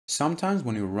Sometimes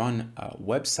when you run a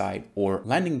website or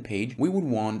landing page, we would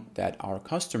want that our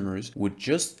customers would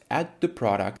just add the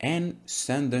product and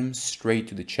send them straight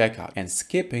to the checkout and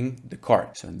skipping the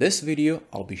cart. So in this video,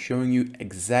 I'll be showing you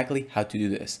exactly how to do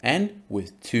this and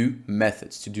with 2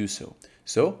 methods to do so.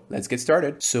 So let's get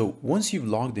started. So once you've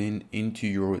logged in into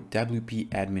your WP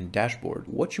admin dashboard,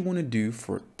 what you want to do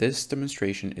for this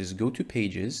demonstration is go to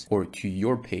pages or to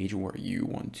your page where you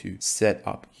want to set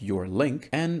up your link.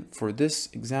 And for this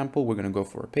example, we're going to go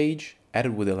for a page,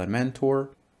 edit with Elementor.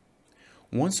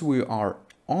 Once we are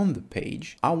on the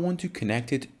page, I want to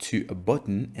connect it to a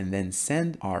button and then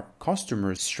send our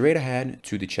customers straight ahead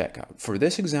to the checkout. For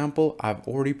this example, I've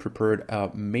already prepared a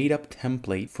made up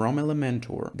template from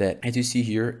Elementor that, as you see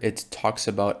here, it talks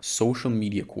about social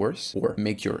media course or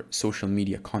make your social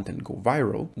media content go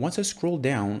viral. Once I scroll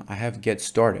down, I have get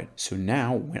started. So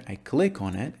now when I click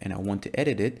on it and I want to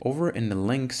edit it, over in the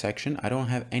link section, I don't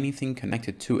have anything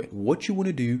connected to it. What you want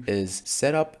to do is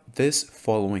set up this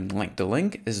following link. The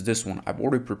link is this one. I've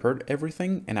already prepared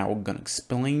everything and I'm gonna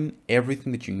explain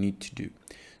everything that you need to do.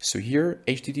 So here,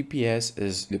 HTTPS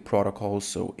is the protocol.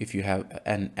 So if you have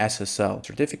an SSL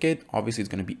certificate, obviously it's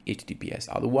going to be HTTPS.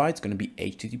 Otherwise, it's going to be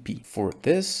HTTP. For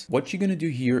this, what you're going to do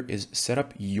here is set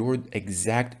up your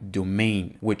exact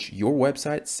domain, which your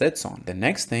website sits on. The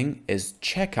next thing is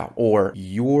checkout or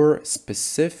your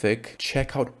specific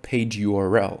checkout page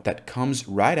URL that comes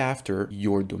right after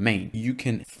your domain. You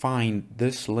can find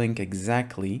this link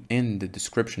exactly in the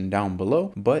description down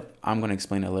below, but I'm going to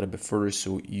explain a little bit further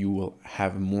so you will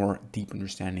have more deep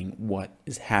understanding what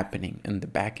is happening in the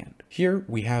backend. Here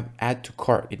we have add to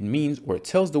cart. It means, or it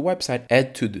tells the website,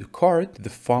 add to the cart the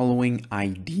following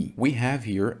ID. We have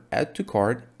here add to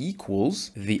cart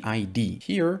equals the ID.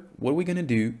 Here, what we're going to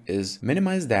do is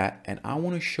minimize that. And I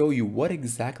want to show you what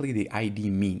exactly the ID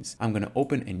means. I'm going to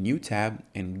open a new tab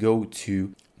and go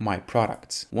to my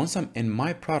products. Once I'm in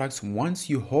my products, once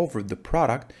you hover the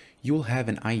product, you'll have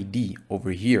an ID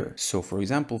over here. So for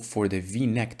example, for the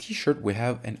V-neck t-shirt, we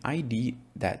have an ID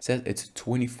that says it's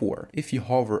 24. If you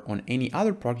hover on any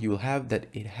other product, you will have that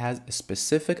it has a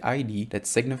specific ID that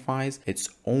signifies its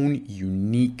own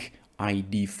unique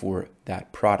ID for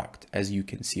that product, as you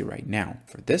can see right now.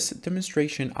 For this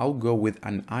demonstration, I'll go with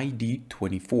an ID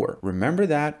 24. Remember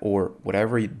that, or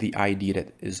whatever the ID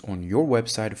that is on your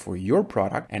website for your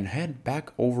product, and head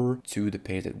back over to the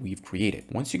page that we've created.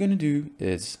 Once you're going to do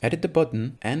is edit the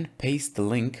button and paste the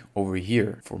link over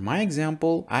here. For my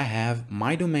example, I have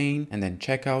my domain and then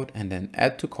checkout and then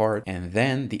add to cart and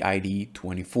then the ID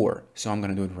 24. So I'm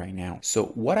going to do it right now. So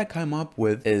what I come up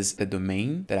with is the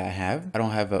domain that I have. I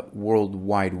don't have a World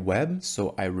Wide Web,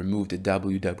 so I removed the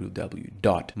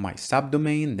www. My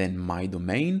subdomain, then my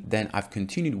domain. Then I've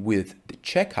continued with the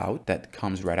checkout that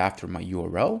comes right after my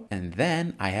URL. And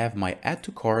then I have my add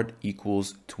to cart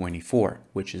equals 24,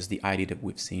 which is the ID that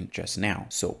we've seen just now.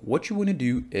 So what you want to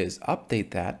do is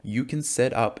update that. You can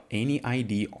set up any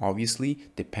ID, obviously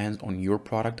depends on your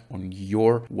product, on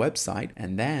your website.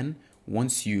 And then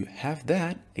once you have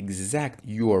that exact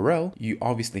URL, you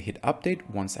obviously hit update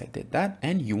once I did that,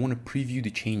 and you want to preview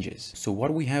the changes. So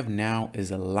what we have now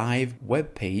is a live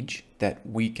web page that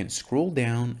we can scroll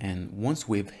down, and once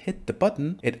we've hit the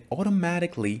button, it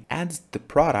automatically adds the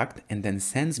product and then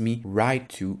sends me right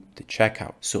to the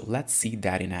checkout. So let's see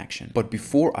that in action. But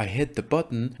before I hit the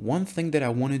button, one thing that I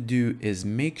want to do is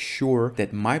make sure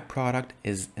that my product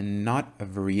is not a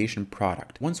variation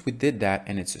product. Once we did that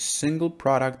and it's a single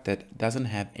product that doesn't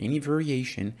have any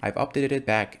variation, I've updated it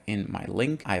back in my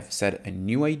link. I've set a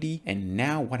new ID, and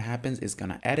now what happens is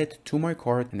gonna add it to my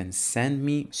cart and then send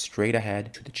me straight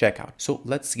ahead to the checkout. So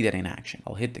let's see that in action.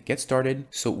 I'll hit the get started.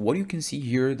 So what you can see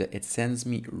here that it sends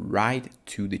me right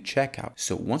to the checkout.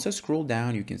 So once I scroll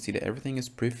down, you can see that everything is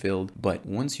pre-filled, but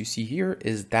once you see here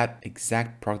is that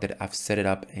exact product that I've set it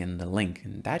up in the link.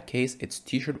 In that case, it's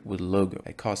t-shirt with logo.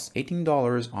 It costs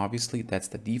 $18. Obviously, that's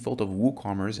the default of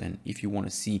WooCommerce. And if you want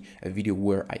to see a video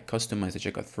where I customize the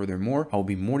checkout furthermore, I'll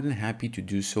be more than happy to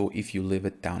do so if you leave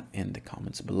it down in the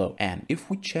comments below. And if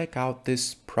we check out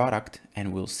this product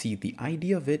and we'll see the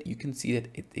ID of it, you can see that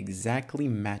it exactly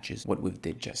matches what we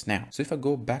did just now. So if I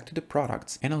go back to the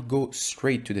products and I'll go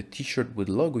straight to the t-shirt with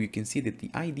logo, you can see that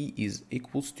the ID is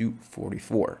equals to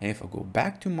 44. And if I go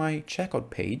back to my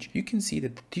checkout page, you can see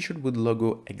that the t-shirt with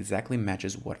logo exactly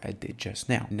matches what I did just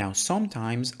now. Now,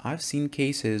 sometimes I've seen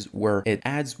cases where it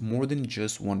adds more than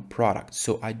just one product.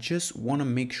 So I just want to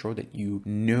make sure that you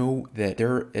know that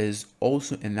there is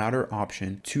also another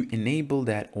option to enable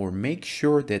that, or make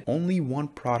sure that only only one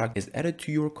product is added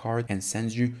to your cart and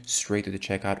sends you straight to the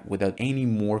checkout without any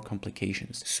more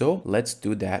complications. So let's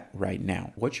do that right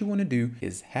now. What you want to do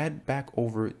is head back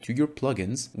over to your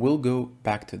plugins. We'll go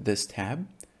back to this tab.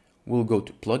 We'll go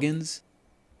to plugins,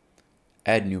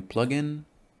 add new plugin,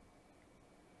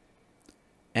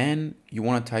 and you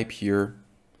want to type here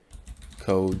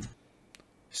code.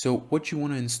 So what you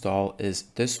want to install is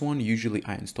this one. Usually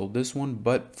I install this one,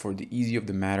 but for the ease of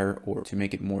the matter, or to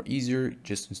make it more easier,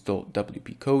 just install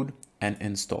WP code and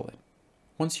install it.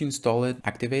 Once you install it,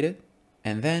 activate it,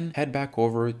 and then head back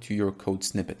over to your code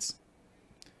snippets.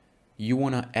 You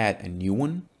want to add a new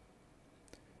one,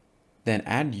 then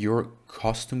add your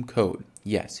custom code.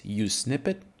 Yes, use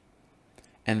snippet.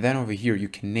 And then over here, you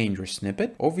can name your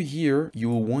snippet. Over here, you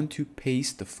will want to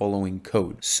paste the following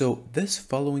code. So this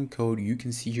following code, you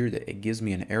can see here that it gives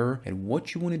me an error. And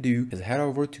what you want to do is head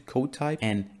over to code type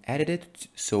and edit it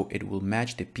so it will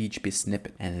match the PHP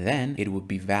snippet, and then it will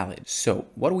be valid. So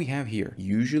what do we have here?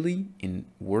 Usually in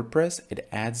WordPress, it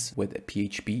adds with a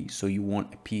PHP. So you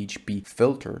want a PHP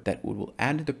filter that will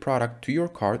add the product to your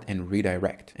cart and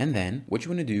redirect. And then what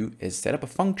you want to do is set up a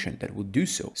function that will do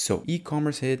so. So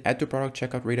e-commerce hit, add to product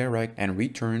checkout redirect, and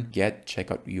return get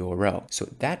checkout URL. So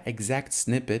that exact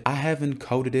snippet, I haven't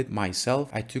coded it myself.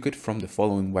 I took it from the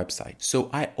following website. So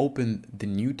I opened the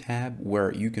new tab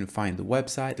where you can find the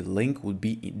website. The link will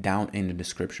be down in the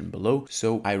description below.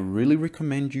 So I really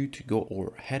recommend you to go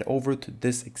or head over to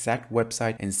this exact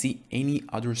website and see any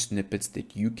other snippets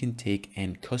that you can take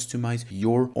and customize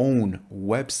your own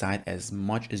website as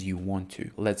much as you want to.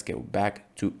 Let's go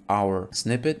back to our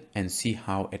snippet and see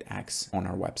how it acts on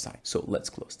our website. So let's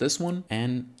close this one,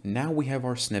 and now we have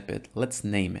our snippet. Let's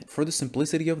name it. For the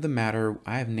simplicity of the matter,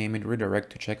 I have named it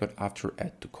redirect to checkout after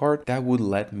add to cart. That would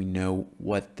let me know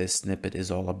what this snippet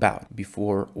is all about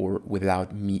before or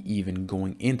without me even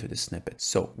going into the snippet.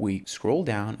 So we scroll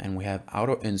down and we have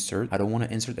auto insert. I don't want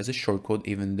to insert as a shortcode,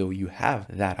 even though you have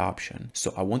that option.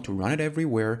 So I want to run it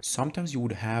everywhere. Sometimes you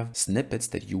would have snippets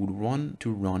that you would want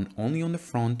to run only on the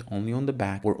front, only on the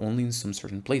back, or only in some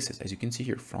certain places. As you can see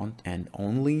here, front and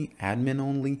only, admin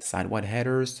only, site-wide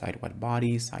headers, site-wide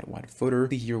body, site-wide footer.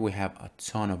 Here we have a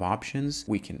ton of options.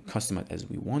 We can customize as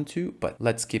we want to, but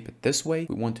let's keep it this way.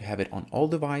 We want to have it on all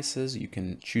devices. You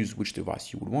can choose which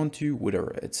device you would want to, whether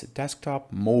it's a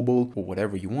desktop, mobile, or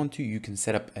whatever you want to. You can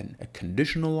set up a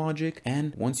conditional logic,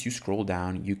 and once you scroll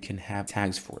down, you can have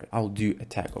tags for it. I'll do a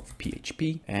tag of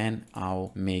PHP and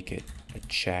I'll make it a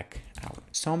check out.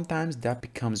 Sometimes that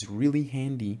becomes really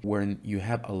handy when you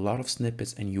have a lot of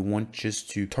snippets and you want just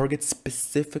to target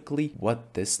specifically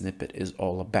what this snippet is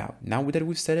all about. Now that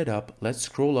we've set it up, let's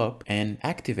scroll up and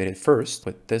activate it first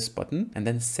with this button and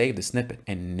then save the snippet.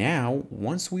 And now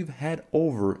once we've head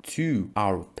over to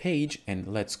our page, and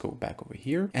let's go back over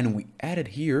here, and we added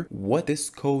here, what this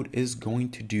code is going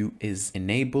to do is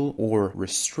enable or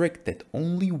restrict that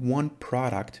only one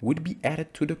product would be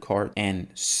added to the cart and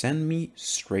send me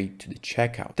straight to the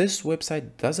checkout. This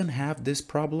website doesn't have this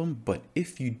problem, but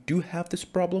if you do have this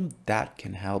problem, that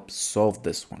can help solve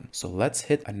this one. So let's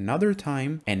hit another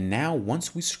time, and now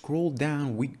once we scroll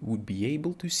down, we would be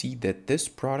able to see that this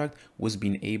product was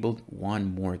being enabled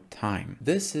one more time.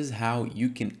 This is how you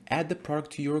can add the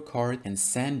product to your cart and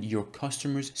send your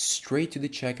customers straight to the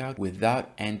checkout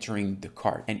without entering the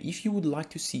cart. And if you would like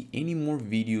to see any more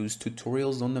videos,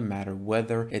 tutorials on the matter,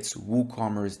 whether it's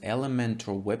WooCommerce,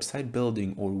 Elementor, website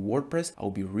building, or WordPress,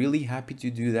 I'll be really happy to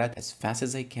do that as fast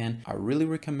as I can. I really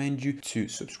recommend you to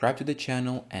subscribe to the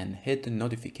channel and hit the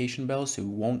notification bell so you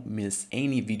won't miss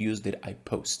any videos that I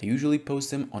post. I usually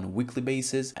post them on a weekly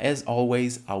basis. As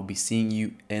always, I'll be seeing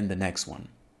you in the next one.